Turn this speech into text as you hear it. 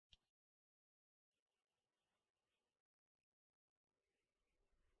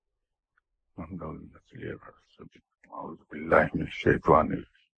أعوذ بالله من الشيطان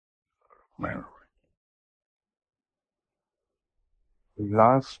الرجيم.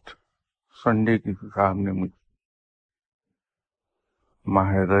 لاسٹ سنڈے کی صاحب نے مجھ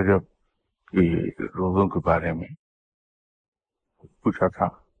ماہ رجب کے روزوں کے بارے میں پوچھا تھا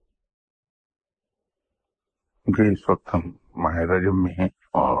کہ اس وقت ہم ماہ رجب میں ہیں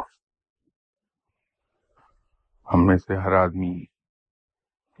اور ہم میں سے ہر آدمی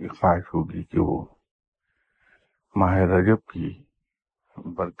کی خواہش ہوگی کہ وہ ماہ رجب کی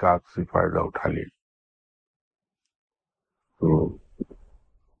برکات سے فائدہ اٹھا لے. تو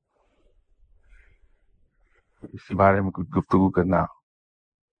اس بارے میں کچھ گفتگو کرنا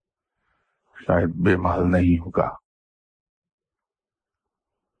شاید بے محل نہیں ہوگا.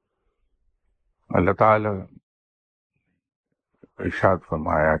 اللہ تعالی ارشاد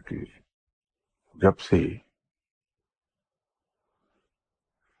فرمایا کہ جب سے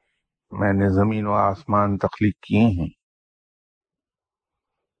میں نے زمین و آسمان تخلیق کیے ہیں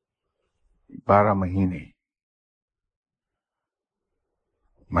 12 مہینے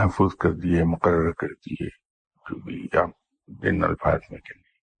محفوظ کر دیے، مقرر کر دیے، جو بھی آپ جن الفاظ میں کہیں.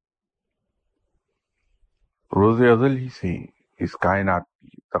 روز ازل ہی سے اس کائنات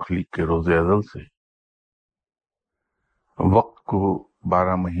کی تخلیق کے روز ازل سے وقت کو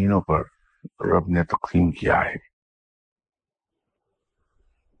 12 مہینوں پر رب نے تقسیم کیا ہے.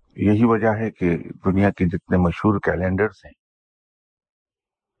 یہی وجہ ہے کہ دنیا کے جتنے مشہور کیلنڈرز ہیں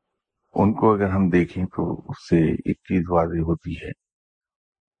ان کو اگر ہم دیکھیں تو اس سے ایک چیز واضح ہوتی ہے.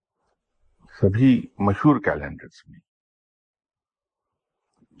 سبھی مشہور کیلنڈرز میں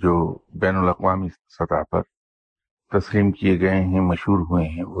جو بین الاقوامی سطح پر تسلیم کیے گئے ہیں، مشہور ہوئے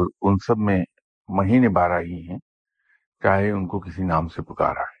ہیں، ان سب میں مہینے 12 ہی ہیں، چاہے ان کو کسی نام سے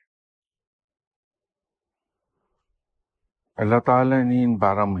پکارا ہے. اللہ تعالیٰ نے ان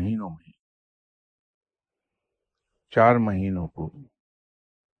 12 مہینوں میں 4 مہینوں کو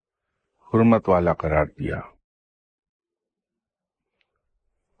حرمت والا قرار دیا،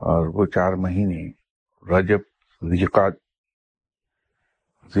 اور وہ 4 مہینے رجب، ذوالقعدہ،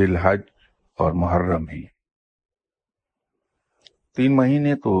 ذی الحج اور محرم ہیں. 3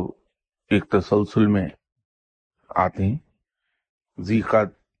 مہینے تو ایک تسلسل میں آتے ہیں،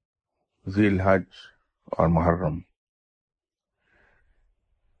 ذوالقعدہ، ذی الحج اور محرم،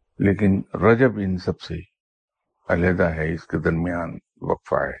 لیکن رجب ان سب سے علیحدہ ہے. اس کے درمیان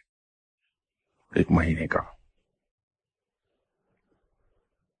وقفہ ہے 1 مہینے کا.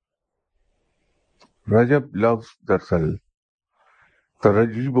 رجب لفظ دراصل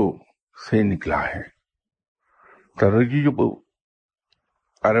ترجیبو سے نکلا ہے. ترجیب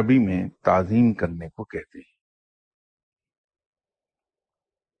عربی میں تعظیم کرنے کو کہتے ہیں.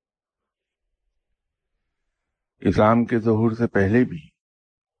 اسلام کے ظہور سے پہلے بھی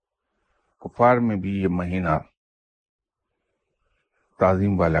کفار میں بھی یہ مہینہ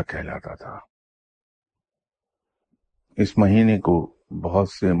تعظیم والا کہلاتا تھا. اس مہینے کو بہت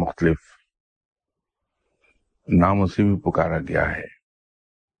سے مختلف ناموں سے بھی پکارا گیا ہے.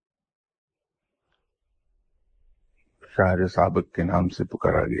 شہر سابق کے نام سے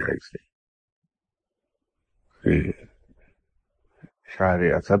پکارا گیا اسے، پھر شہر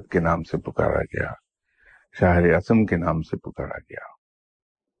اسد کے نام سے پکارا گیا، شہر اسم کے نام سے پکارا گیا.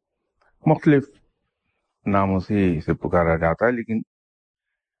 مختلف ناموں سے اسے پکارا جاتا ہے، لیکن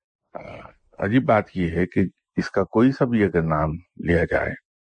عجیب بات یہ ہے کہ اس کا کوئی سا بھی اگر نام لیا جائے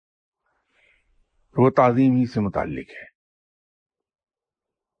تو وہ تعظیم ہی سے متعلق ہے.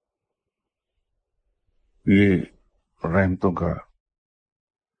 یہ رحمتوں کا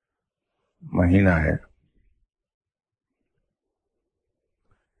مہینہ ہے.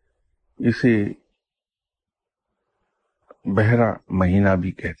 اسے بہرا مہینہ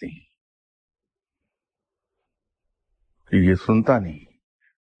بھی کہتے ہیں کہ یہ سنتا نہیں.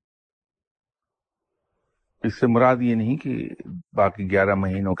 اس سے مراد یہ نہیں کہ باقی 11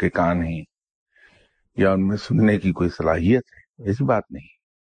 مہینوں کے کان ہیں یا ان میں سننے کی کوئی صلاحیت ہے، ایسی بات نہیں.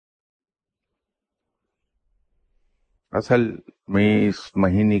 اصل میں اس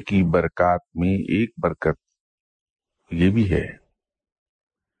مہینے کی برکات میں ایک برکت یہ بھی ہے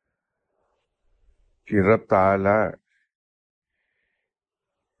کہ رب تعالی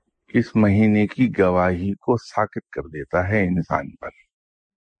اس مہینے کی گواہی کو ساکت کر دیتا ہے انسان پر.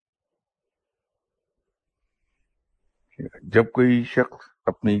 جب کوئی شخص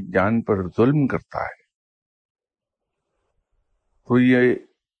اپنی جان پر ظلم کرتا ہے تو یہ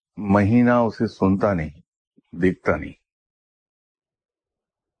مہینہ اسے سنتا نہیں، دیکھتا نہیں.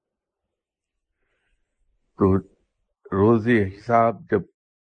 تو روز حساب جب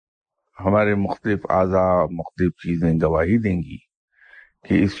ہمارے مختلف اعضاء، مختلف چیزیں گواہی دیں گی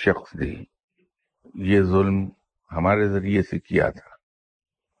کہ اس شخص نے یہ ظلم ہمارے ذریعے سے کیا تھا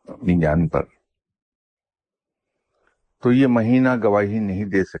اپنی جان پر، تو یہ مہینہ گواہی نہیں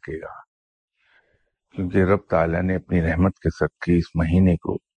دے سکے گا، کیونکہ رب تعالیٰ نے اپنی رحمت کے صدقے اس مہینے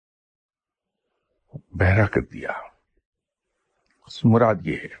کو بہرا کر دیا۔ مراد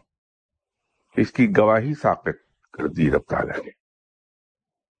یہ ہے کہ اس کی گواہی ساقط کر دی رب تعالیٰ نے۔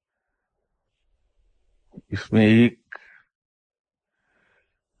 اس میں ایک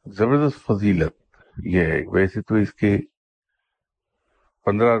زبردست فضیلت یہ ہے، ویسے تو اس کے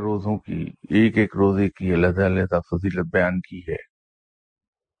 15 روزوں کی ایک ایک روزے کی علیحدہ علیحدہ فضیلت بیان کی ہے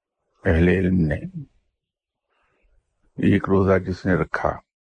اہل علم نے۔ ایک روزہ جس نے رکھا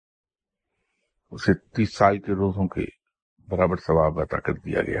اسے 30 سال کے روزوں کے برابر ثواب عطا کر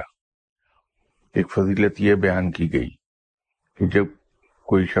دیا گیا۔ ایک فضیلت یہ بیان کی گئی کہ جب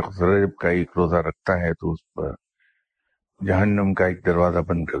کوئی شخص رجب کا ایک روزہ رکھتا ہے تو اس پر جہنم کا ایک دروازہ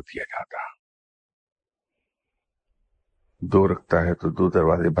بند کر دیا جاتا، 2 رکھتا ہے تو 2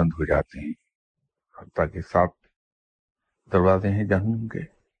 دروازے بند ہو جاتے ہیں، حتیٰ کہ 7 دروازے ہیں جہنم کے۔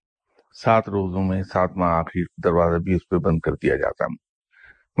 7 روزوں میں 7واں آخری دروازہ بھی اس پہ بند کر دیا جاتا۔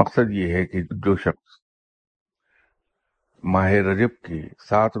 مقصد یہ ہے کہ جو شخص ماہ رجب کے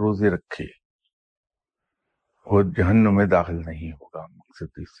 7 روزے رکھے وہ جہنم میں داخل نہیں ہوگا۔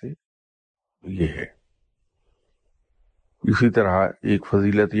 مقصد اس سے یہ ہے۔ اسی طرح ایک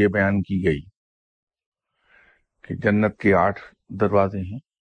فضیلت یہ بیان کی گئی کہ جنت کے 8 دروازے ہیں،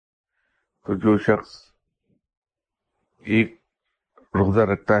 تو جو شخص ایک روزہ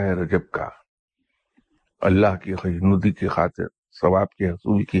رکھتا ہے رجب کا اللہ کی خوشنودی کی خاطر، ثواب کے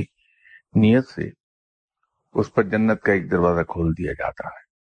حصول کی نیت سے، اس پر جنت کا ایک دروازہ کھول دیا جاتا ہے۔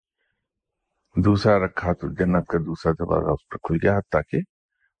 دوسرا رکھا تو جنت کا دوسرا دروازہ اس پر کھل گیا، حتیٰ کہ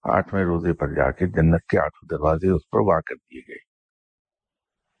 8ویں روزے پر جا کے جنت کے 8 دروازے اس پر واقع کر دیے گئے۔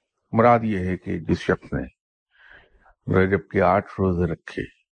 مراد یہ ہے کہ جس شخص نے رجب کے 8 روزے رکھے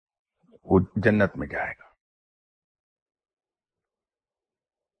وہ جنت میں جائے گا۔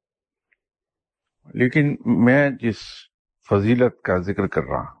 لیکن میں جس فضیلت کا ذکر کر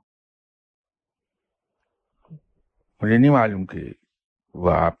رہا ہوں مجھے نہیں معلوم کہ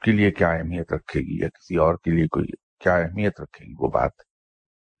وہ آپ کے لیے کیا اہمیت رکھے گی یا کسی اور کے لیے کوئی کیا اہمیت رکھے گی وہ بات،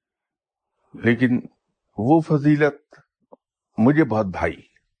 لیکن وہ فضیلت مجھے بہت بھائی۔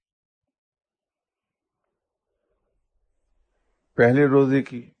 پہلے روزے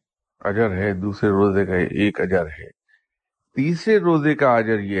کی اجر ہے، دوسرے روزے کا ایک اجر ہے، تیسرے روزے کا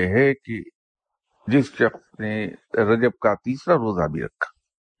اجر یہ ہے کہ جس شخص نے رجب کا تیسرا روزہ بھی رکھا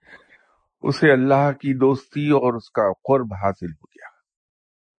اسے اللہ کی دوستی اور اس کا قرب حاصل ہو گیا۔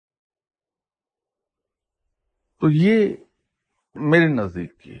 تو یہ میرے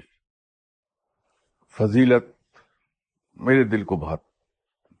نزدیک کی فضیلت میرے دل کو بہت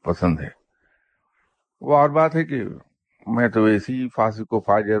پسند ہے۔ وہ اور بات ہے کہ میں تو ایسی فاسق و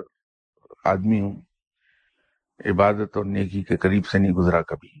فاجر آدمی ہوں، عبادت اور نیکی کے قریب سے نہیں گزرا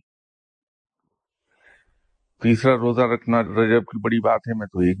کبھی۔ تیسرا روزہ رکھنا رجب کی بڑی بات ہے، میں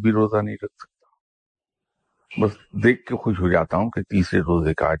تو ایک بھی روزہ نہیں رکھ سکتا۔ بس دیکھ کے خوش ہو جاتا ہوں کہ تیسرے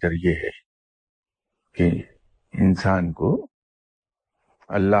روزے کا اجر یہ ہے کہ انسان کو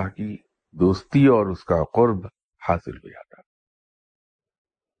اللہ کی دوستی اور اس کا قرب حاصل ہو جاتا ہے۔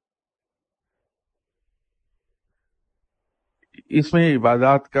 اس میں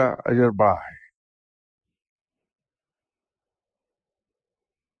عبادات کا اجر بڑا ہے۔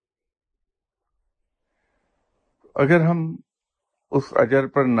 اگر ہم اس اجر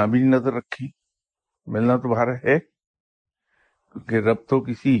پر نہ بھی نظر رکھیں، ملنا تو باہر ہے، کیونکہ رب تو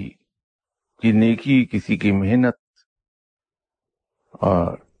کسی کی نیکی، کسی کی محنت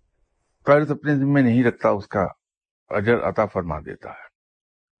اور قرض اپنے ذمہ نہیں رکھتا، اس کا اجر عطا فرما دیتا ہے۔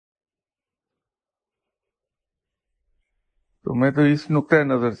 تو میں تو اس نقطۂ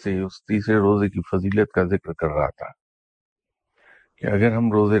نظر سے اس تیسرے روزے کی فضیلت کا ذکر کر رہا تھا کہ اگر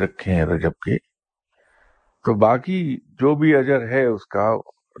ہم روزے رکھے ہیں رجب کے تو باقی جو بھی اجر ہے اس کا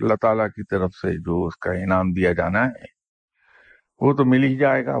اللہ تعالیٰ کی طرف سے جو اس کا انعام دیا جانا ہے وہ تو مل ہی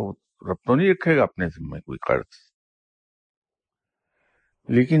جائے گا۔ وہ رب تو نہیں رکھے گا اپنے ذمہ کوئی قرض،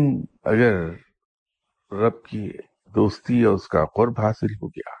 لیکن اگر رب کی دوستی اور اس کا قرب حاصل ہو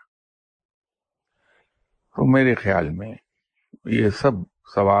گیا تو میرے خیال میں یہ سب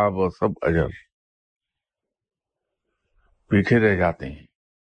ثواب اور سب اجر پیچھے رہ جاتے ہیں۔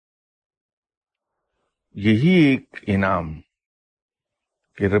 یہی ایک انعام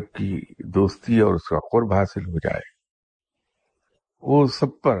کہ رب کی دوستی اور اس کا قرب حاصل ہو جائے وہ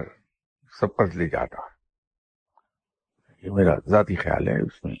سب پر لے جاتا ہے۔ یہ میرا ذاتی خیال ہے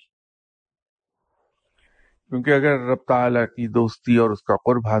اس میں، کیونکہ اگر رب تعالیٰ کی دوستی اور اس کا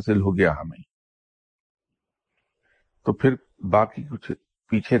قرب حاصل ہو گیا ہمیں تو پھر باقی کچھ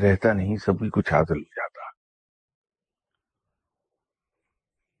پیچھے رہتا نہیں، سبھی کچھ حاصل ہو جاتا۔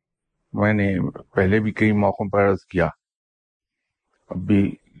 میں نے پہلے بھی کئی موقعوں پر عرض کیا، اب بھی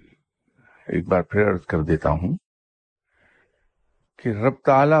ایک بار پھر عرض کر دیتا ہوں کہ رب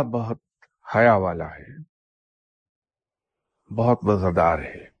تعالیٰ بہت حیا والا ہے، بہت وزادار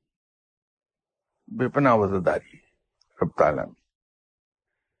ہے، بے پناہ وزاداری ہے رب تعالیٰ میں۔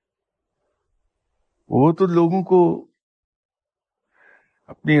 وہ تو لوگوں کو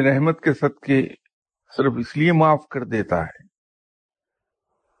اپنی رحمت کے صدقے صرف اس لیے معاف کر دیتا ہے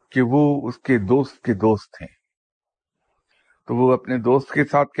کہ وہ اس کے دوست ہیں، تو وہ اپنے دوست کے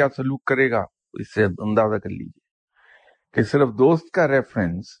ساتھ کیا سلوک کرے گا اس سے اندازہ کر لیجیے کہ صرف دوست کا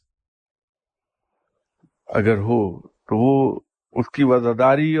ریفرنس اگر ہو تو وہ اس کی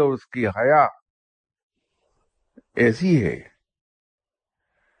وزاداری اور اس کی حیا ایسی ہے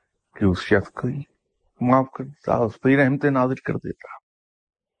کہ اس شخص کو ہی معاف کر دیتا، اس پہ ہی رحمت نازل کر دیتا،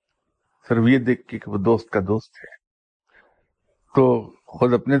 صرف یہ دیکھ کے کہ وہ دوست کا دوست ہے۔ تو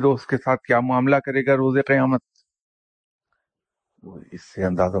خود اپنے دوست کے ساتھ کیا معاملہ کرے گا روز قیامت، اس سے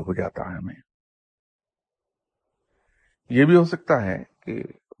اندازہ ہو جاتا ہے ہمیں۔ یہ بھی ہو سکتا ہے کہ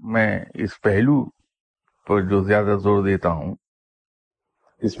میں اس پہلو پر جو زیادہ زور دیتا ہوں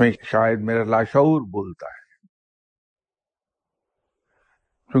اس میں شاید میرا لاشعور بولتا ہے،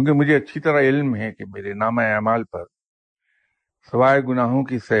 کیونکہ مجھے اچھی طرح علم ہے کہ میرے نامہ اعمال پر سوائے گناہوں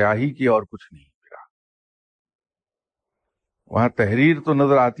کی سیاہی کی اور کچھ نہیں ملا۔ وہاں تحریر تو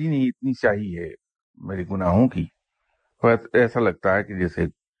نظر آتی نہیں، اتنی سیاہی ہے میرے گناہوں کی، ایسا لگتا ہے کہ جیسے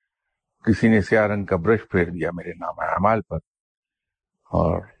کسی نے سیاہ رنگ کا برش پھیر دیا میرے نامہ اعمال پر،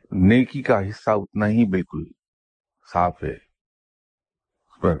 اور نیکی کا حصہ اتنا ہی بالکل صاف ہے،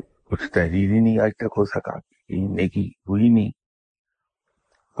 اس پر کچھ تحریر ہی نہیں آج تک ہو سکا کہ نیکی ہوئی نہیں۔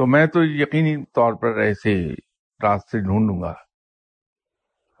 تو میں تو یقینی طور پر ایسے راستے ڈھونڈوں گا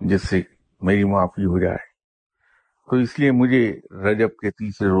جس سے میری معافی ہو جائے۔ تو اس لیے مجھے رجب کے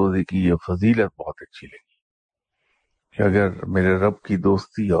تیسرے روزے کی یہ فضیلت بہت اچھی لگی کہ اگر میرے رب کی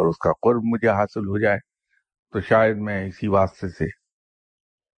دوستی اور اس کا قرب مجھے حاصل ہو جائے تو شاید میں اسی واسطے سے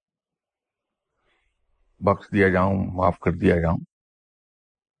بخش دیا جاؤں، معاف کر دیا جاؤں۔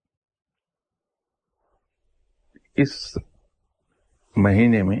 اس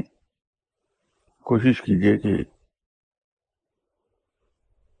مہینے میں کوشش کیجئے کہ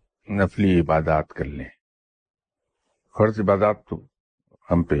نفلی عبادات کر لیں۔ فرض عبادات تو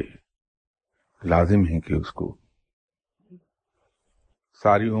ہم پہ لازم ہے کہ اس کو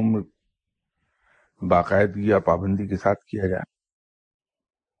ساری عمر باقاعدگی یا پابندی کے ساتھ کیا جائے،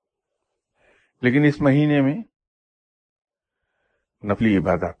 لیکن اس مہینے میں نفلی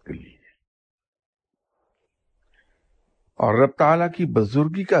عبادات کر لیجیے اور رب تعالیٰ کی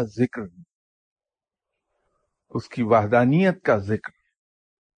بزرگی کا ذکر، اس کی وحدانیت کا ذکر،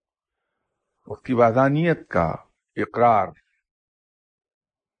 اس کی وحدانیت کا اقرار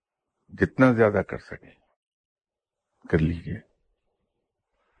جتنا زیادہ کر سکیں کر لیجیے۔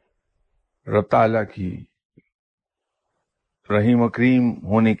 رب تعالیٰ کی رحیم و کریم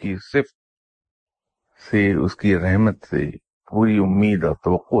ہونے کی صفت سے، اس کی رحمت سے پوری امید اور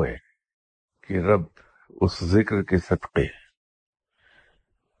توقع ہے کہ رب اس ذکر کے صدقے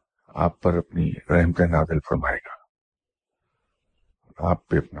آپ پر اپنی رحمت نازل فرمائے گا، آپ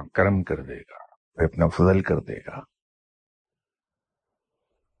پہ اپنا کرم کر دے گا، آپ پہ اپنا فضل کر دے گا۔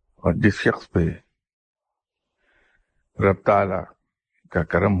 اور جس شخص پہ رب تعالیٰ کا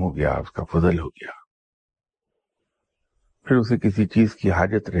کرم ہو گیا، اس کا فضل ہو گیا، پھر اسے کسی چیز کی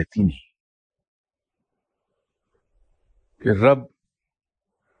حاجت رہتی نہیں کہ رب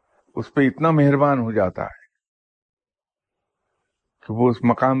اس پہ اتنا مہربان ہو جاتا ہے کہ وہ اس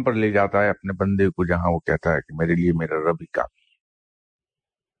مقام پر لے جاتا ہے اپنے بندے کو جہاں وہ کہتا ہے کہ میرے لیے میرا رب ہی کافی ہے۔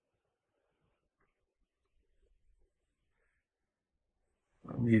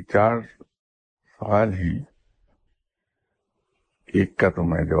 یہ 4 سوال ہیں، ایک کا تو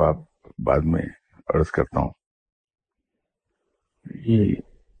میں جواب بعد میں عرض کرتا ہوں۔ یہ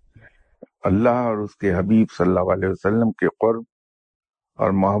اللہ اور اس کے حبیب صلی اللہ علیہ وسلم کے قرب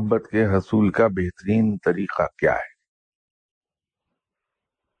اور محبت کے حصول کا بہترین طریقہ کیا ہے؟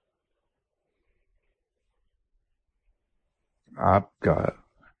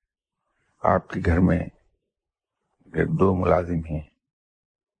 آپ کے گھر میں 2 ملازم ہیں،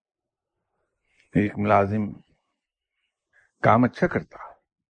 ایک ملازم کام اچھا کرتا ہے،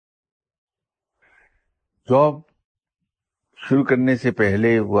 جاب شروع کرنے سے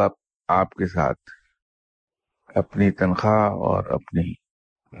پہلے وہ آپ کے ساتھ اپنی تنخواہ اور اپنی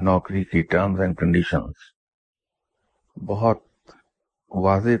نوکری کی ٹرمز اینڈ کنڈیشنز بہت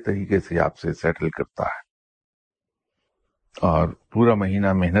واضح طریقے سے آپ سے سیٹل کرتا ہے، اور پورا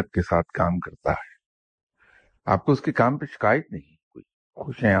مہینہ محنت کے ساتھ کام کرتا ہے، آپ کو اس کے کام پہ شکایت نہیں کوئی،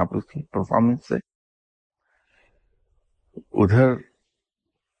 خوش ہیں آپ اس کی پرفارمنس سے. ادھر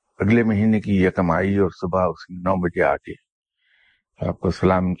اگلے مہینے کی یکم آئی اور صبح اس نے 9 بجے آ کے آپ کو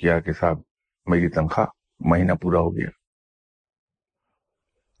سلام کیا کہ صاحب میری تنخواہ مہینہ پورا ہو گیا.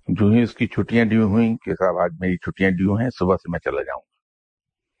 جو ہی اس کی چھٹیاں ڈیو ہوئیں کہ صاحب آج میری چھٹیاں ڈیو ہیں، صبح سے میں چلا جاؤں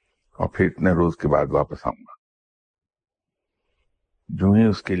گا اور پھر اتنے روز کے بعد واپس آؤں گا. جو ہی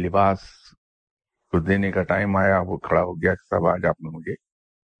اس کے لباس کو دینے کا ٹائم آیا، وہ کھڑا ہو گیا کہ صاحب آج آپ نے مجھے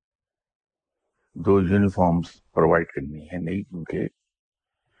 2 یونیفارمز پرووائڈ کرنی ہے نہیں، کیونکہ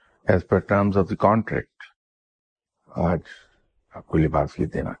as per terms of the contract آج آپ کو لباس یہ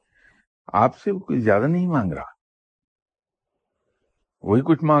دینا. آپ سے وہ کوئی زیادہ نہیں مانگ رہا، وہی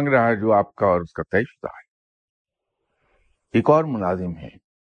کچھ مانگ رہا ہے جو آپ کا اور اس کا طے شدہ ہے. ایک اور ملازم ہے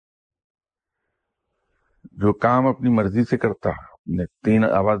جو کام اپنی مرضی سے کرتا ہے، نے 3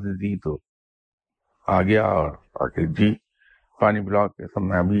 آوازیں دی تو آ گیا اور آ کے جی پانی پلاؤ کے سب،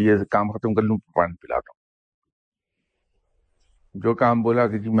 میں ابھی یہ کام ختم کر لوں تو پانی پلاتا ہوں. جو کام بولا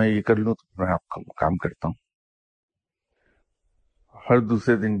کہ جی میں یہ کر لوں تو میں آپ کا کام کرتا ہوں. ہر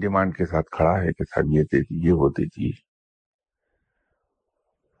دوسرے دن ڈیمانڈ کے ساتھ کھڑا ہے کہ صاحب یہ دے دیجیے وہ دے دیجیے.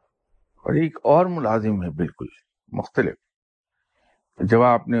 اور ایک اور ملازم ہے بالکل مختلف، جب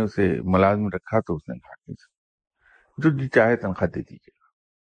آپ نے اسے ملازم رکھا تو اس نے کہا کہ جو جی چاہے تنخواہ دے دیجیے.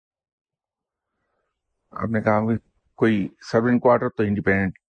 آپ نے کہا کہ کوئی سرونٹ کوارٹر تو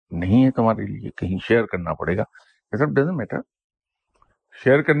انڈیپینڈنٹ نہیں ہے تمہارے لیے، کہیں شیئر کرنا پڑے گا. سب ڈزنٹ میٹر،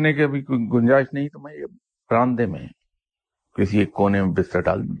 شیئر کرنے کی ابھی کوئی گنجائش نہیں تو میں یہ براندے میں کسی ایک کونے میں بستر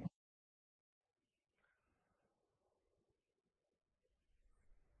ڈال دوں.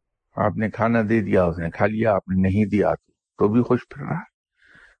 آپ نے کھانا دے دیا، اس نے کھا لیا. آپ نے نہیں دیا تو بھی خوش پھر رہا.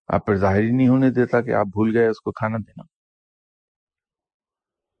 آپ پر ظاہر ہی نہیں ہونے دیتا کہ آپ بھول گئے اس کو کھانا دینا.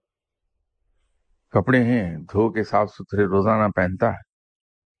 کپڑے ہیں دھو کے صاف ستھرے روزانہ پہنتا ہے،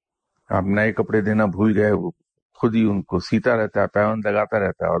 آپ نئے کپڑے دینا بھول گئے، وہ خود ہی ان کو سیتا رہتا ہے، پیون لگاتا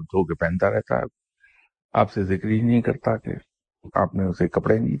رہتا ہے اور دھو کے پہنتا رہتا ہے. آپ سے ذکر ہی نہیں کرتا کہ آپ نے اسے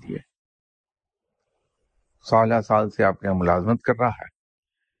کپڑے نہیں دیے. سالہ سال سے آپ کے یہاں ملازمت کر رہا ہے،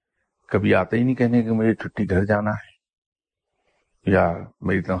 کبھی آتا ہی نہیں کہنے کہ مجھے چھٹی گھر جانا ہے یا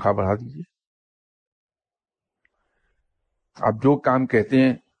میری تنخواہ بڑھا دیجیے. آپ جو کام کہتے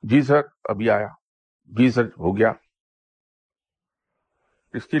ہیں جی سر ابھی آیا، جی سر ہو گیا،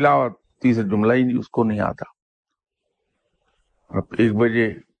 اس کے علاوہ تیسرا جملہ ہی اس کو نہیں آتا. اب 1 بجے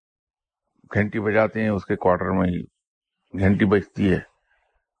گھنٹی بجاتے ہیں، اس کے کوارٹر میں ہی گھنٹی بجتی ہے،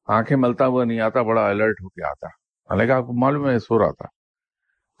 آنکھیں ملتا ہوا نہیں آتا، بڑا الرٹ ہو کے آتا. حالانکہ آپ کو معلوم ہے سو رہا تھا.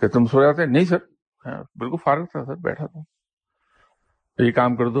 کہ تم سو رہے تھے؟ نہیں سر بالکل فارغ تھا سر، بیٹھا تھا. یہ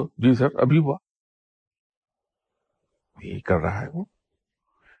کام کر دو، جی سر ابھی ہوا. یہی کر رہا ہے وہ.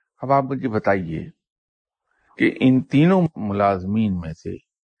 اب آپ مجھے بتائیے کہ ان تینوں ملازمین میں سے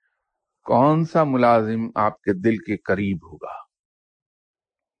کون سا ملازم آپ کے دل کے قریب ہوگا؟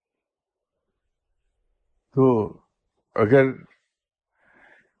 تو اگر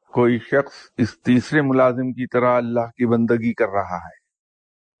کوئی شخص اس تیسرے ملازم کی طرح اللہ کی بندگی کر رہا ہے،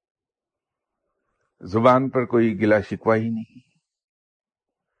 زبان پر کوئی گلا شکوہ ہی نہیں،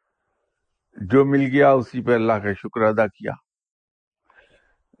 جو مل گیا اسی پہ اللہ کا شکر ادا کیا،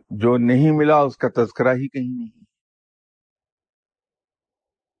 جو نہیں ملا اس کا تذکرہ ہی کہیں نہیں،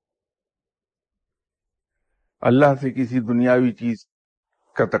 اللہ سے کسی دنیاوی چیز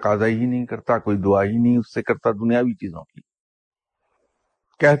کا تقاضا ہی نہیں کرتا، کوئی دعا ہی نہیں اس سے کرتا دنیاوی چیزوں کی.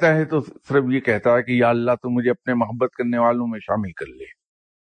 کہتا ہے تو صرف یہ کہتا ہے کہ یا اللہ تو مجھے اپنے محبت کرنے والوں میں شامل کر لے،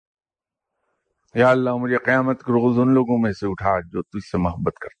 یا اللہ مجھے قیامت کے روز ان لوگوں میں سے اٹھا جو تجھ سے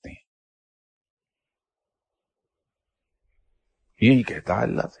محبت کرتے ہیں. یہی کہتا ہے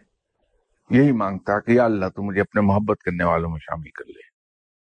اللہ سے، یہی مانگتا کہ یا اللہ تو مجھے اپنے محبت کرنے والوں میں شامل کر لے.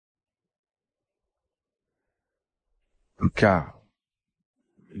 تو کیا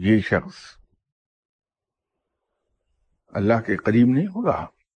یہ شخص اللہ کے قریب نہیں ہوگا؟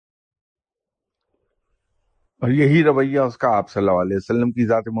 اور یہی رویہ اس کا آپ صلی اللہ علیہ وسلم کی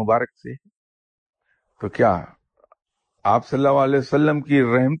ذات مبارک سے. تو کیا آپ صلی اللہ علیہ وسلم کی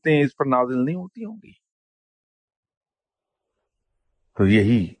رحمتیں اس پر نازل نہیں ہوتی ہوں گی؟ تو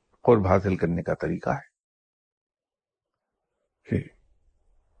یہی قرب حاصل کرنے کا طریقہ ہے کہ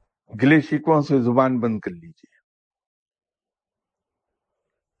گلے شکووں سے زبان بند کر لیجیے.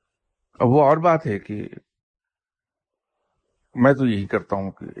 اب وہ اور بات ہے کہ میں تو یہی کرتا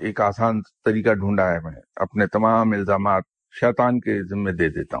ہوں کہ ایک آسان طریقہ ڈھونڈا ہے، میں اپنے تمام الزامات شیطان کے ذمہ دے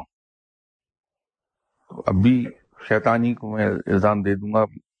دیتا ہوں. اب بھی شیطانی کو میں الزام دے دوں گا،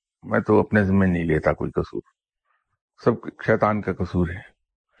 میں تو اپنے ذمہ نہیں لیتا کوئی قصور. سب شیطان کا قصور ہے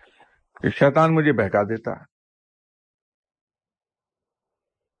کہ شیطان مجھے بہکا دیتا ہے.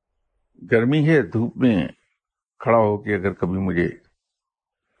 گرمی ہے، دھوپ میں کھڑا ہو کے اگر کبھی مجھے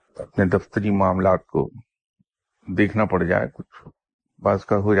اپنے دفتری معاملات کو دیکھنا پڑ جائے، کچھ بعض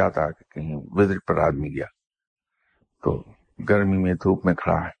کا ہو جاتا ہے کہ کہیں وزٹ پر آدمی گیا تو گرمی میں دھوپ میں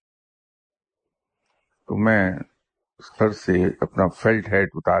کھڑا ہے، تو میں سر سے اپنا فیلٹ ہیٹ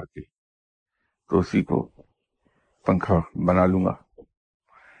اتار کے تو اسی کو پنکھا بنا لوں گا.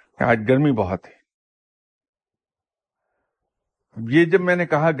 آج گرمی بہت ہے. یہ جب میں نے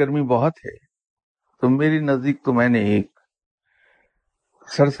کہا گرمی بہت ہے تو میری نزدیک تو میں نے ایک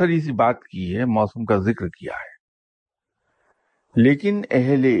سرسری سی بات کی ہے، موسم کا ذکر کیا ہے، لیکن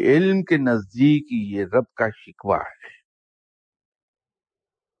اہل علم کے نزدیک یہ رب کا شکوہ ہے.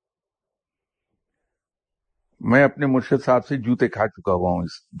 میں اپنے مرشد صاحب سے جوتے کھا چکا ہوا ہوں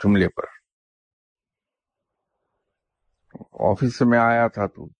اس جملے پر. آفس سے میں آیا تھا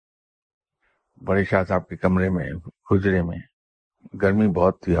تو بڑے شاہ صاحب کے کمرے میں، حجرے میں گرمی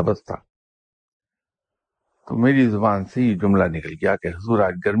بہت تھی، حبس تھا، تو میری زبان سے یہ جملہ نکل گیا کہ حضور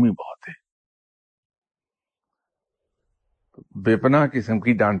آج گرمی بہت ہے. بے پناہ قسم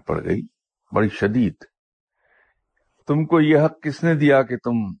کی ڈانٹ پڑ گئی، بڑی شدید. تم کو یہ حق کس نے دیا کہ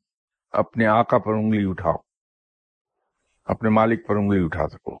تم اپنے آقا پر انگلی اٹھاؤ، اپنے مالک پر انگلی اٹھا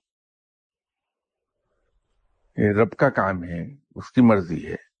سکو؟ یہ رب کا کام ہے، اس کی مرضی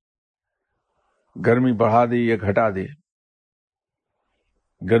ہے، گرمی بڑھا دے یا گھٹا دے.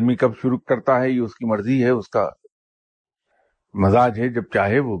 گرمی کب شروع کرتا ہے یہ اس کی مرضی ہے، اس کا مزاج ہے. جب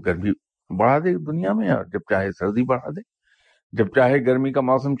چاہے وہ گرمی بڑھا دے دنیا میں، اور جب چاہے سردی بڑھا دے. جب چاہے گرمی کا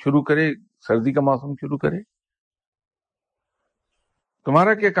موسم شروع کرے، سردی کا موسم شروع کرے.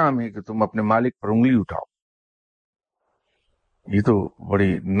 تمہارا کیا کام ہے کہ تم اپنے مالک پر انگلی اٹھاؤ؟ یہ تو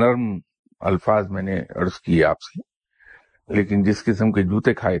بڑی نرم الفاظ میں نے عرض کیے آپ سے، لیکن جس قسم کے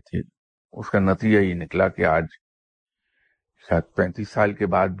جوتے کھائے تھے اس کا نتیجہ یہ نکلا کہ آج شاید 35 سال کے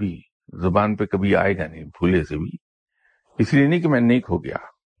بعد بھی زبان پہ کبھی آئے گا نہیں، بھولے سے بھی. اس لیے نہیں کہ میں نیک ہو گیا،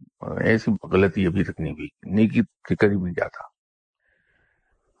 ایسی غلطی ابھی تک نہیں ہوئی، نیکی کے قریب نہیں جاتا.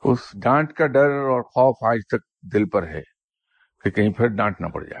 اس ڈانٹ کا ڈر اور خوف آج تک دل پر ہے کہ کہیں پھر ڈانٹ نہ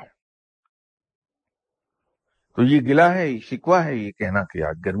پڑ جائے. تو یہ گلہ ہے، یہ شکوہ ہے، یہ کہنا کہ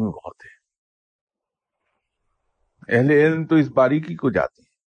آج گرمی بہت ہے. اہل علم تو اس باریکی کو جاتے ہیں.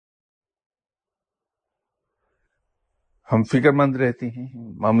 ہم فکر مند رہتے ہیں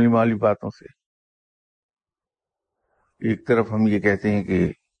معمولی معمولی باتوں سے. ایک طرف ہم یہ کہتے ہیں کہ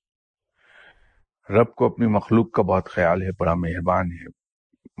رب کو اپنی مخلوق کا بہت خیال ہے، بڑا مہربان ہے،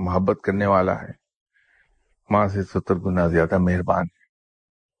 محبت کرنے والا ہے، ماں سے 70 گنا زیادہ مہربان ہے.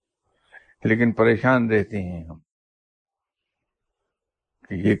 لیکن پریشان رہتے ہیں ہم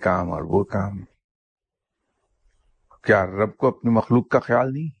کہ یہ کام اور وہ کام. کیا رب کو اپنی مخلوق کا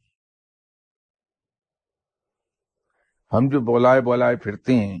خیال نہیں؟ ہم جو بولائے بولائے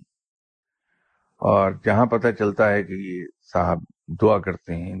پھرتے ہیں، اور جہاں پتہ چلتا ہے کہ یہ صاحب دعا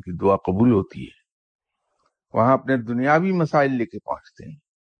کرتے ہیں، ان کی دعا قبول ہوتی ہے، وہاں اپنے دنیاوی مسائل لے کے پہنچتے ہیں.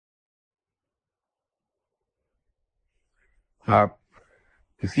 آپ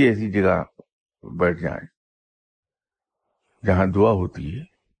کسی ایسی جگہ بیٹھ جائیں جہاں دعا ہوتی ہے،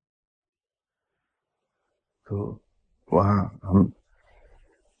 تو وہاں ہم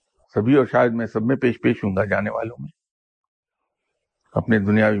سبھی، اور شاید میں سب میں پیش ہوں گا جانے والوں میں، اپنے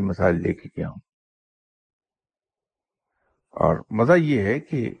دنیاوی مسائل لے کے گیا ہوں. اور مزہ یہ ہے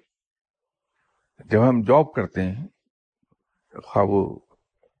کہ جب ہم جاب کرتے ہیں، خواہ وہ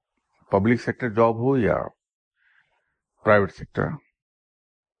پبلک سیکٹر جاب ہو یا پرائیویٹ سیکٹر،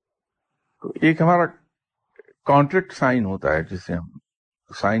 تو ایک ہمارا کانٹریکٹ سائن ہوتا ہے جسے ہم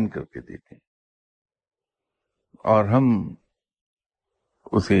سائن کر کے دیتے ہیں، اور ہم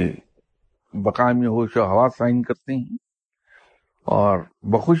اسے بقائم ہوش و حواس سائن کرتے ہیں اور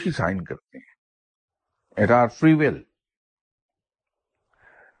بخوشی سائن کرتے ہیں. At are free will.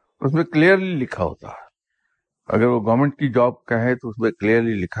 اس میں کلیئرلی لکھا ہوتا ہے، اگر وہ گورنمنٹ کی جاب کا ہے تو اس میں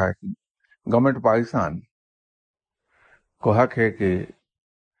کلیئرلی لکھا ہے کہ گورنمنٹ پاکستان کو حق ہے کہ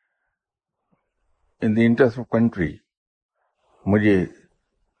ان دی انٹرسٹ آف کنٹری مجھے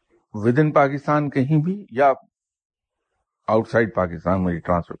ود ان پاکستان کہیں بھی یا آؤٹ سائڈ پاکستان مجھے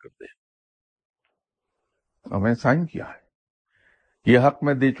ٹرانسفر کر دے. اور میں سائن کیا ہے، یہ حق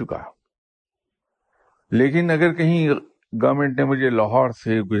میں دے چکا. لیکن اگر کہیں گورنمنٹ نے مجھے لاہور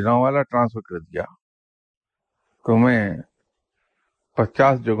سے گجرانوالا ٹرانسفر کر دیا تو میں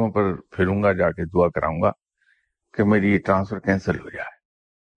 50 جگہوں پر پھروں گا، جا کے دعا کراؤں گا کہ میری یہ ٹرانسفر کینسل ہو جائے.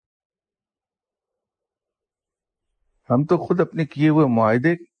 ہم تو خود اپنے کیے ہوئے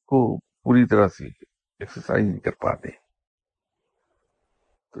معاہدے کو پوری طرح سے ایکسرسائز نہیں کر پاتے.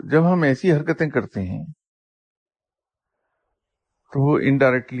 تو جب ہم ایسی حرکتیں کرتے ہیں تو وہ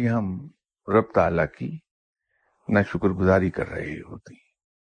انڈائریکٹلی ہم رب تعالیٰ کی نہ شکر گزاری کر رہے ہوتے ہیں.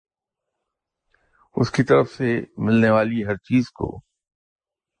 اس کی طرف سے ملنے والی ہر چیز کو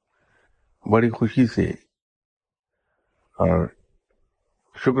بڑی خوشی سے اور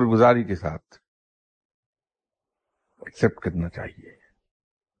شکر گزاری کے ساتھ ایکسپٹ کرنا چاہیے.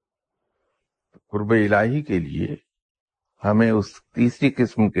 قرب الہی کے لیے ہمیں اس تیسری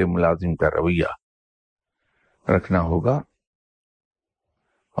قسم کے ملازم کا رویہ رکھنا ہوگا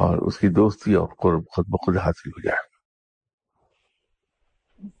اور اس کی دوستی اور قرب خود بخود حاصل ہو جائے گا.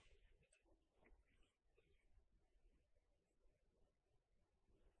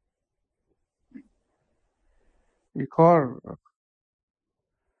 ایک اور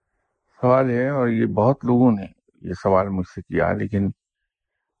سوال ہے، اور یہ بہت لوگوں نے یہ سوال مجھ سے کیا، لیکن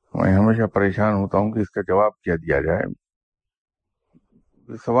میں ہمیشہ پریشان ہوتا ہوں کہ اس کا جواب کیا دیا جائے.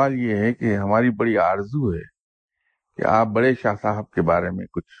 سوال یہ ہے کہ ہماری بڑی آرزو ہے کہ آپ بڑے شاہ صاحب کے بارے میں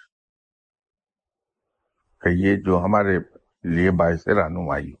کچھ کہیے جو ہمارے لیے باعث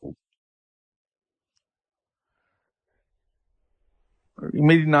رہنمائی ہو.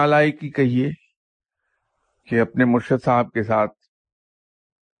 میری نالائکی کہیے کہ اپنے مرشد صاحب کے ساتھ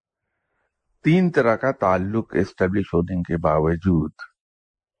 3 طرح کا تعلق اسٹیبلش ہونے کے باوجود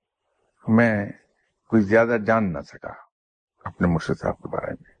میں کوئی زیادہ جان نہ سکا اپنے مرشد صاحب کے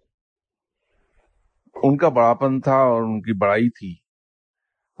بارے میں. ان کا بڑاپن تھا اور ان کی بڑائی تھی،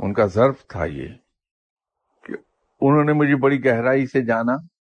 ان کا ظرف تھا یہ کہ انہوں نے مجھے بڑی گہرائی سے جانا.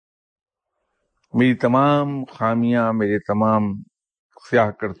 میری تمام خامیاں، میرے تمام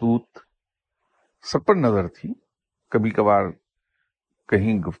سیاہ کرتوت سب پر نظر تھی. کبھی کبھار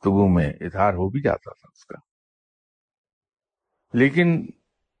کہیں گفتگو میں اظہار ہو بھی جاتا تھا اس کا، لیکن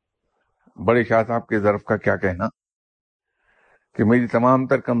بڑے شاہ صاحب کے ظرف کا کیا کہنا کہ میری تمام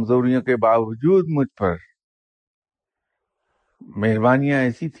تر کمزوریوں کے باوجود مجھ پر مہربانیاں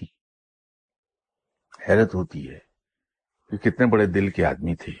ایسی تھی. حیرت ہوتی ہے کہ کتنے بڑے دل کے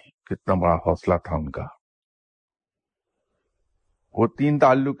آدمی تھے، کتنا بڑا حوصلہ تھا ان کا. وہ 3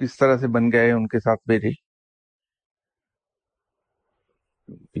 تعلق اس طرح سے بن گئے ان کے ساتھ میرے.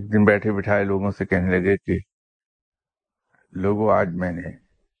 ایک دن بیٹھے بٹھائے لوگوں سے کہنے لگے کہ لوگوں، آج میں نے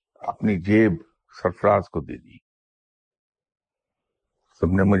اپنی جیب سرفراز کو دے دی.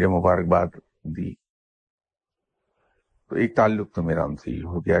 سب نے مجھے مبارکباد دی. تو ایک تعلق تو میرا ان سے یہ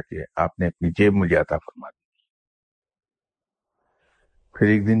ہو گیا کہ آپ نے اپنی جیب مجھے عطا فرما دی. پھر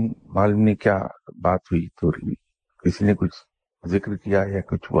ایک دن معلوم نہیں کیا بات ہوئی تو کسی نے کچھ ذکر کیا یا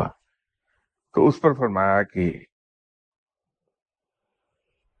کچھ ہوا، تو اس پر فرمایا کہ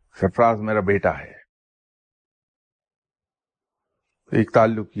سرفراز میرا بیٹا ہے. ایک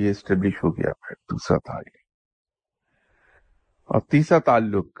تعلق یہ اسٹیبلش ہو گیا. پھر دوسرا تھا یہ، اور تیسرا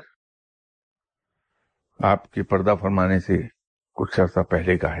تعلق آپ کے پردہ فرمانے سے کچھ عرصہ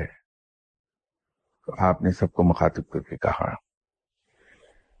پہلے کا ہے. تو آپ نے سب کو مخاطب کر کے کہا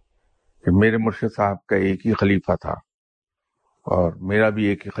کہ میرے مرشد صاحب کا ایک ہی خلیفہ تھا اور میرا بھی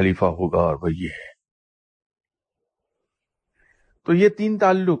ایک ہی خلیفہ ہوگا، اور وہ یہ ہے. تو یہ 3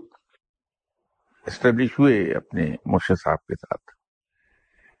 تعلق اسٹیبلش ہوئے اپنے مرشد صاحب کے ساتھ.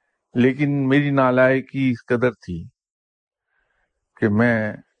 لیکن میری نالائکی اس قدر تھی کہ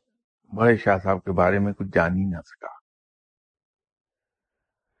میں بڑے شاہ صاحب کے بارے میں کچھ جان ہی نہ سکا.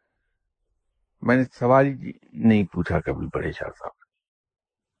 میں نے سوال ہی نہیں پوچھا کبھی بڑے شاہ صاحب.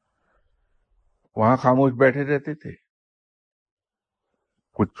 وہاں خاموش بیٹھے رہتے تھے،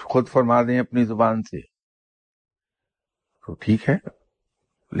 کچھ خود فرما دیں اپنی زبان سے تو ٹھیک ہے،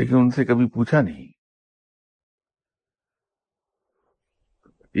 لیکن ان سے کبھی پوچھا نہیں.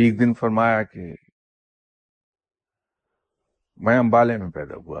 ایک دن فرمایا کہ میں امبالے میں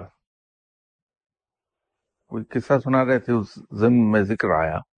پیدا ہوا. کوئی قصہ سنا رہے تھے، اس ضمن میں ذکر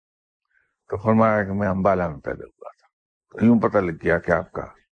آیا تو فرمایا کہ میں امبالہ میں پیدا ہوا تھا. تو یوں پتہ لگ گیا کہ آپ کا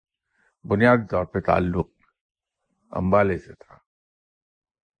بنیادی طور پہ تعلق امبالے سے تھا.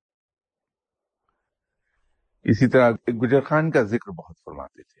 اسی طرح گجر خان کا ذکر بہت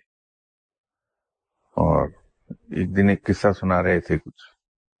فرماتے تھے، اور ایک دن ایک قصہ سنا رہے تھے، کچھ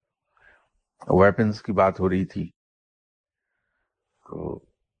ویپنز کی بات ہو رہی تھی. تو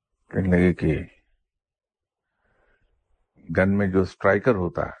کہنے لگے کہ گن میں جو سٹرائکر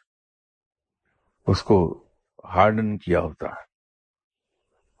ہوتا ہے اس کو ہارڈن کیا ہوتا ہے،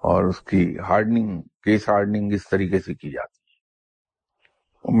 اور اس کی کیس ہارڈننگ اس طریقے سے کی جاتی ہے.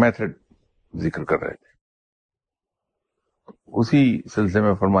 وہ میتھڈ ذکر کر رہے تھے. اسی سلسلے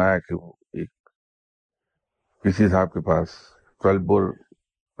میں فرمایا کہ وہ ایک کسی صاحب کے پاس 12 بور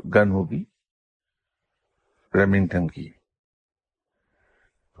گن ہوگی، ریمنگٹن کی،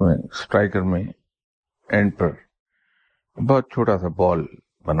 اسٹرائکر میں اینڈ پر بہت چھوٹا سا بال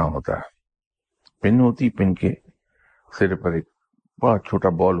بنا ہوتا ہے، پن ہوتی، پن کے سرے پر ایک بہت چھوٹا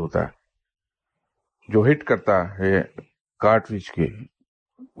بال ہوتا ہے جو ہٹ کرتا ہے کارٹریج کے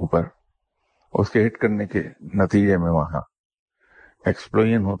اوپر، اس کے ہٹ کرنے کے نتیجے میں وہاں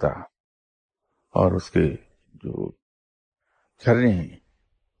ایکسپلوژن ہوتا ہے اور اس کے جو چھرے ہیں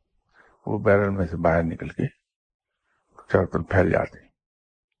وہ بیرل میں سے باہر نکل کے چاروں طرف پھیل جاتے ہیں۔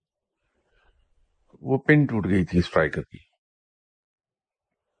 وہ پن ٹوٹ گئی تھی اسٹرائکر کی،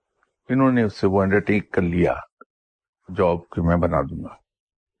 انہوں نے اس سے وہ انڈرٹیک کر لیا جاب کہ میں بنا دوں گا،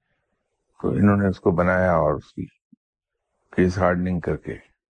 تو انہوں نے اس کو بنایا اور اس کی کیس ہارڈننگ کر کے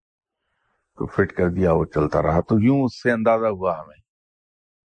تو فٹ کر دیا، وہ چلتا رہا۔ تو یوں اس سے اندازہ ہوا ہمیں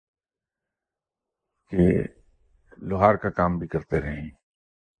کہ لوہار کا کام بھی کرتے رہے۔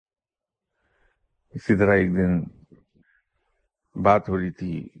 اسی طرح ایک دن بات ہو رہی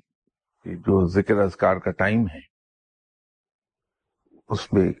تھی کہ جو ذکر اذکار کا ٹائم ہے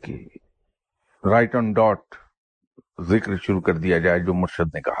اس میں کہ رائٹ آن ڈاٹ ذکر شروع کر دیا جائے جو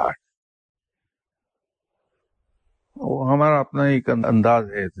مرشد نے کہا ہے۔ وہ ہمارا اپنا ایک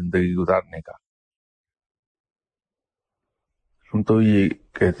انداز ہے زندگی گزارنے کا۔ ہم تو یہ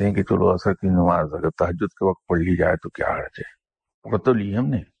کہتے ہیں کہ چلو عصر کی نماز اگر تہجد کے وقت پڑھ لی جائے تو کیا حرج ہے، پڑھ تو لی ہم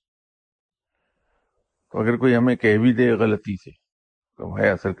نے، تو اگر کوئی ہمیں کہہ بھی دے غلطی سے تو بھائی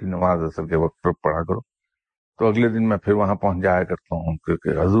عصر کی نماز عصر کے وقت پر پڑھا کرو، تو اگلے دن میں پھر وہاں پہنچ جایا کرتا ہوں،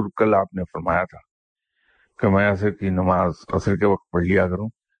 کیونکہ حضور کل آپ نے فرمایا تھا کہ میں عصر کی نماز عصر کے وقت پڑھ لیا کروں۔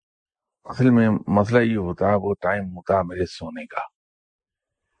 اصل میں مسئلہ یہ ہوتا ہے وہ ٹائم ہوتا ہے میرے سونے کا،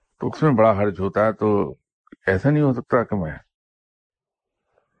 تو اس میں بڑا حرج ہوتا ہے۔ تو ایسا نہیں ہو سکتا کہ میں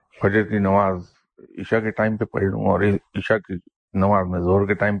فجر کی نماز عشاء کے ٹائم پہ پڑھ لوں اور عشاء کی نماز میں ظہر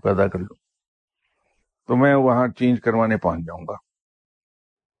کے ٹائم پہ ادا کر لوں، تو میں وہاں چینج کروانے پہنچ جاؤں گا۔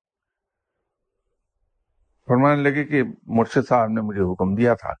 فرمانے لگے کہ مرشد صاحب نے مجھے حکم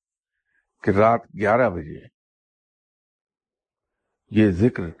دیا تھا کہ رات 11 بجے یہ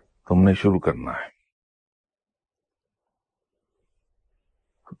ذکر تم نے شروع کرنا ہے۔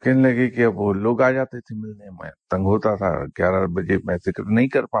 کہنے لگے کہ اب وہ لوگ آ جاتے تھے ملنے، میں تنگ ہوتا تھا، 11 بجے میں ذکر نہیں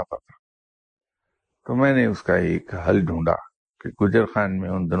کر پاتا تھا۔ تو میں نے اس کا ایک حل ڈھونڈا کہ گجر خان میں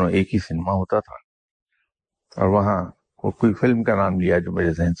ان دنوں ایک ہی سنیما ہوتا تھا اور وہاں وہ کوئی فلم کا نام لیا جو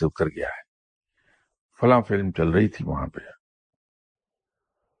میرے ذہن سے اتر گیا ہے، فلاں فلم چل رہی تھی وہاں پہ،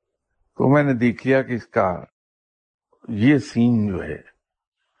 تو میں نے دیکھ لیا کہ اس کا یہ سین جو ہے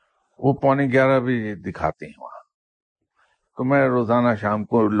وہ 11:15 بجے دکھاتے ہیں وہاں۔ تو میں روزانہ شام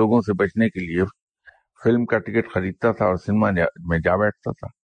کو لوگوں سے بچنے کے لیے فلم کا ٹکٹ خریدتا تھا اور سنیما میں جا بیٹھتا تھا۔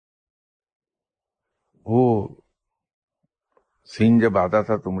 وہ سین جب آتا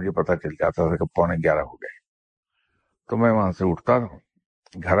تھا تو مجھے پتا چل جاتا تھا کہ 11:15 ہو گئے، تو میں وہاں سے اٹھتا تھا،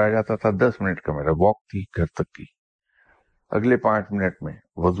 گھر آ جاتا تھا، 10 منٹ کا میرا واک تھی گھر تک کی، اگلے 5 منٹ میں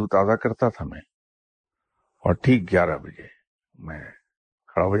وضو تازہ کرتا تھا میں، اور ٹھیک 11 بجے میں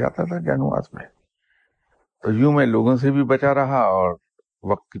کھڑا ہو جاتا تھا جانواز میں۔ تو یوں میں لوگوں سے بھی بچا رہا اور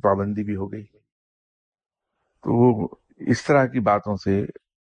وقت کی پابندی بھی ہو گئی۔ تو وہ اس طرح کی باتوں سے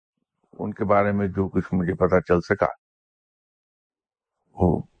ان کے بارے میں جو کچھ مجھے پتا چل سکا،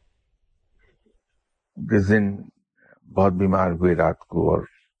 وہ جس دن بہت بیمار ہوئے رات کو اور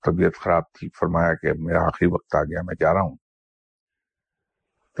طبیعت خراب تھی، فرمایا کہ اب میرا آخری وقت آ گیا، میں جا رہا ہوں۔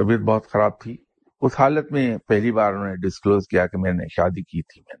 طبیعت بہت خراب تھی، اس حالت میں پہلی بار انہوں نے ڈسکلوز کیا کہ میں نے شادی کی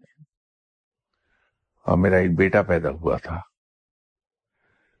تھی میں نے، اور میرا ایک بیٹا پیدا ہوا تھا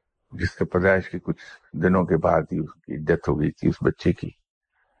جس کے پیدائش کے کچھ دنوں کے بعد ہی اس کی ڈیتھ ہو گئی تھی اس بچے کی۔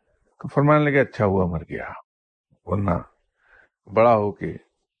 تو فرمانے لگے اچھا ہوا مر گیا، ورنہ بڑا ہو کے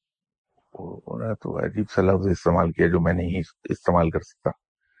انہوں نے تو عجیب سا لفظ استعمال کیا جو میں نہیں استعمال کر سکتا،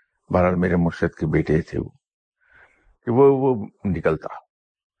 بہرحال میرے مرشد کے بیٹے تھے وہ، کہ وہ نکلتا۔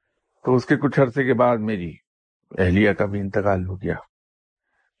 تو اس کے کچھ عرصے کے بعد میری اہلیہ کا بھی انتقال ہو گیا۔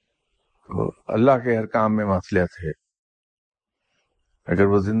 تو اللہ کے ہر کام میں مصلحت ہے، اگر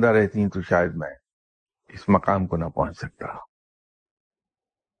وہ زندہ رہتی تو شاید میں اس مقام کو نہ پہنچ سکتا۔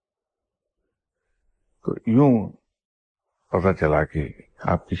 تو یوں پتہ چلا کہ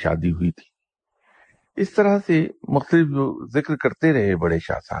آپ کی شادی ہوئی تھی۔ اس طرح سے مختلف جو ذکر کرتے رہے بڑے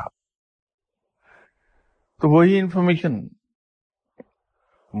شاہ صاحب، تو وہی انفارمیشن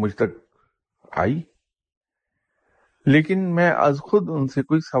مجھ تک آئی، لیکن میں از خود ان سے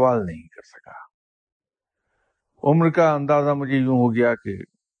کوئی سوال نہیں کر سکا۔ عمر کا اندازہ مجھے یوں ہو گیا کہ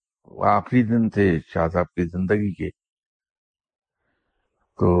وہ آخری دن تھے شاہ صاحب کی زندگی کے،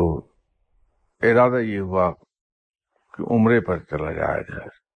 تو ارادہ یہ ہوا کہ عمرے پر چلا جایا جائے۔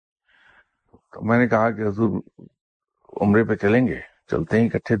 تو میں نے کہا کہ حضور عمرے پہ چلیں گے؟ چلتے ہیں